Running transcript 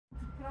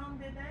rentre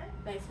dedans?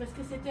 Ben, c'est parce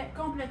que c'était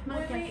complètement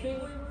Oui, caché. oui,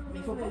 oui, Mais il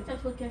oui, faut oui. pas que ça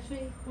soit caché.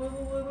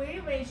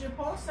 Oui, mais je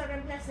pense que ça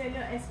remplace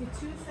là. Est-ce que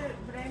tu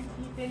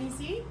sais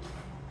ici?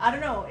 I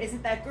don't know. Is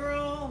it that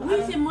girl? Oui,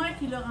 c'est moi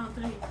qui l'ai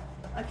rentré.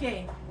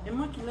 Okay. C'est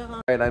moi qui l'ai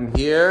rentré. Alright, I'm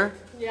here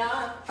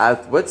Yeah.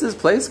 at, what's this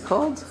place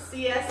called?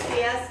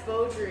 CSCS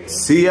Beaudry.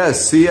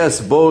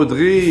 CS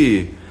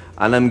Baudry.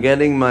 And I'm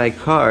getting my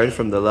card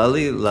from the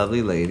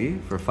lovely lady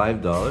for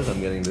 $5. I'm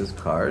getting this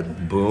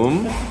card.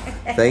 Boom.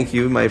 Thank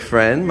you, my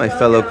friend, my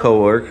fellow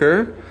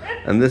coworker.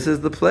 And this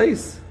is the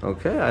place.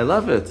 Okay, I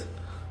love it.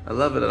 I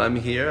love it. And I'm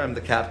here. I'm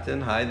the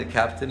captain. Hi, the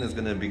captain is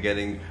going to be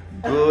getting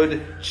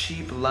good,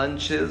 cheap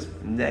lunches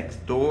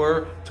next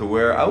door to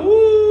where I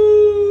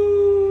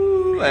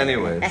woo.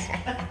 Anyways.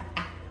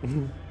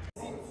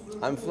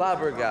 I'm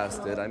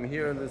flabbergasted. I'm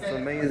here in this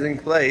amazing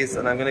place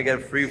and I'm gonna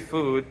get free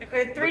food.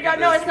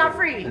 No, it's not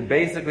free.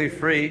 Basically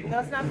free.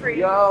 No, it's not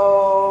free.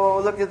 Yo,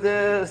 look at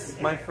this.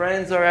 My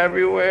friends are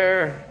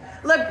everywhere.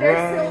 Look,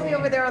 there's Sylvie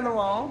over there on the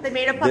wall. They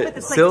made a puppet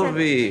that's like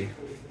Sylvie.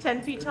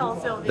 10 feet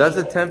tall, Sylvie. That's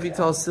a 10 feet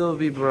tall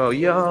Sylvie, bro.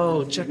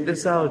 Yo, check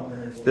this out.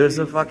 There's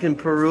a fucking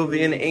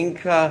Peruvian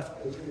Inca.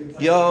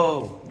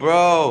 Yo,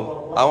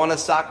 bro, I want to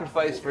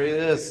sacrifice for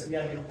this.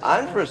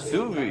 I'm for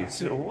Sylvie.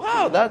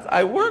 Wow,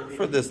 I work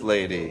for this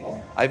lady.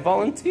 I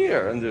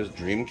volunteer. And there's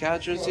dream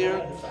catchers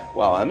here.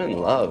 Wow, I'm in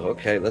love.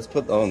 Okay, let's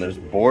put, oh, and there's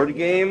board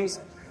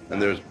games.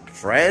 And there's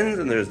friends,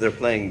 and they're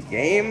playing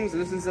games.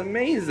 This is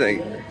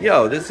amazing.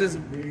 Yo, this is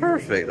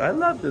perfect. I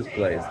love this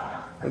place.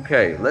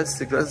 Okay,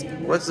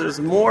 there's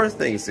more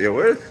things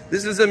here.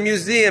 This is a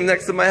museum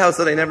next to my house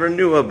that I never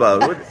knew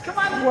about.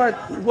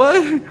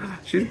 What?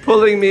 She's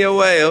pulling me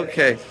away.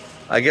 Okay,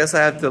 I guess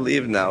I have to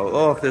leave now.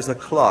 Oh, there's a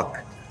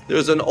clock.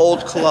 There's an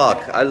old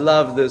clock. I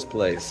love this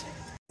place.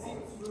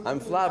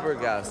 I'm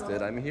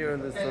flabbergasted. I'm here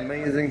in this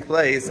amazing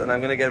place and I'm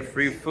gonna get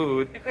free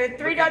food.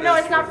 No,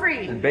 it's not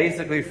free.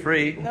 Basically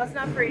free. No, it's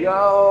not free.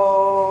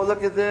 Yo,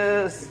 look at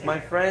this. My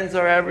friends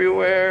are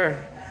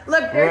everywhere.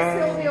 Look,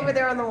 there's Sylvie over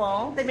there on the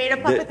wall. They made a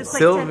puppet that's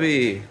like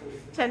Sylvie.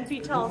 10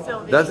 feet tall,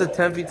 Sylvie. That's a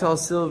 10 feet tall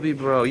Sylvie,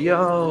 bro.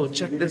 Yo,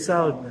 check this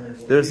out.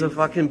 There's a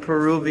fucking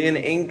Peruvian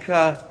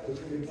Inca.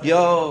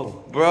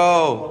 Yo,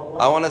 bro,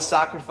 I want to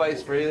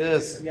sacrifice for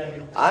this.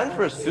 I'm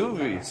for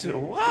Sylvie.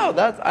 Wow,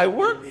 I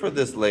work for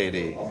this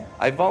lady.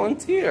 I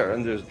volunteer.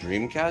 And there's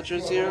dream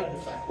catchers here.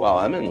 Wow,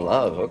 I'm in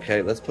love.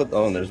 Okay, let's put,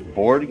 oh, and there's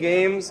board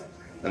games.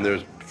 And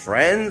there's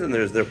friends, and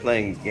they're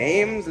playing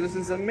games. This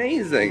is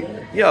amazing.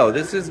 Yo,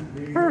 this is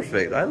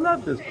perfect. I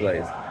love this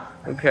place.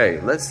 Okay,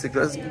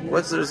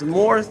 there's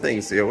more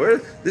things here.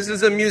 This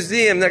is a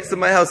museum next to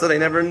my house that I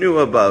never knew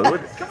about.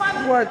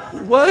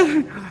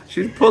 What?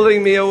 She's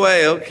pulling me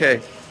away.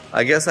 Okay,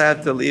 I guess I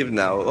have to leave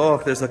now.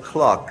 Oh, there's a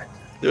clock.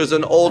 There's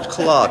an old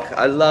clock.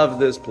 I love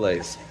this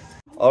place.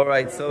 All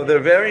right, so they're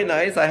very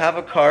nice. I have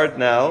a card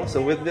now.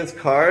 So with this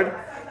card,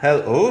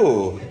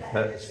 oh,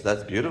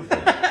 that's beautiful.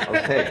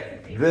 Okay.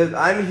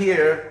 I'm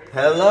here.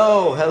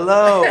 Hello,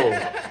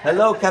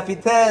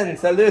 capitaine.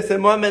 Salut, c'est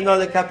moi maintenant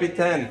le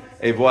capitaine.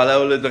 Et voilà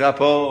le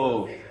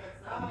drapeau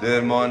de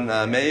mon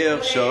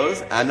meilleure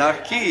chose,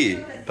 anarchie.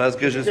 Parce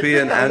que je suis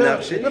un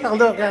anarchiste. Non,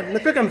 pardon, regarde, un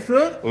peu comme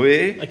ça.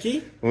 Oui.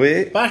 OK?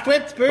 Oui. Penche-toi un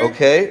petit peu. OK.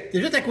 T'es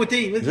juste à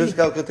côté. Vas-y. Juste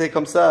à côté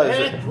comme ça.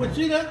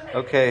 Vois-tu, là?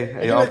 OK.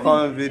 Et on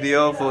prend une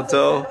vidéo,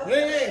 photo. Oui.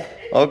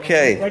 OK.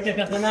 Avec le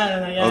personnage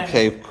en arrière.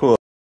 OK, cool.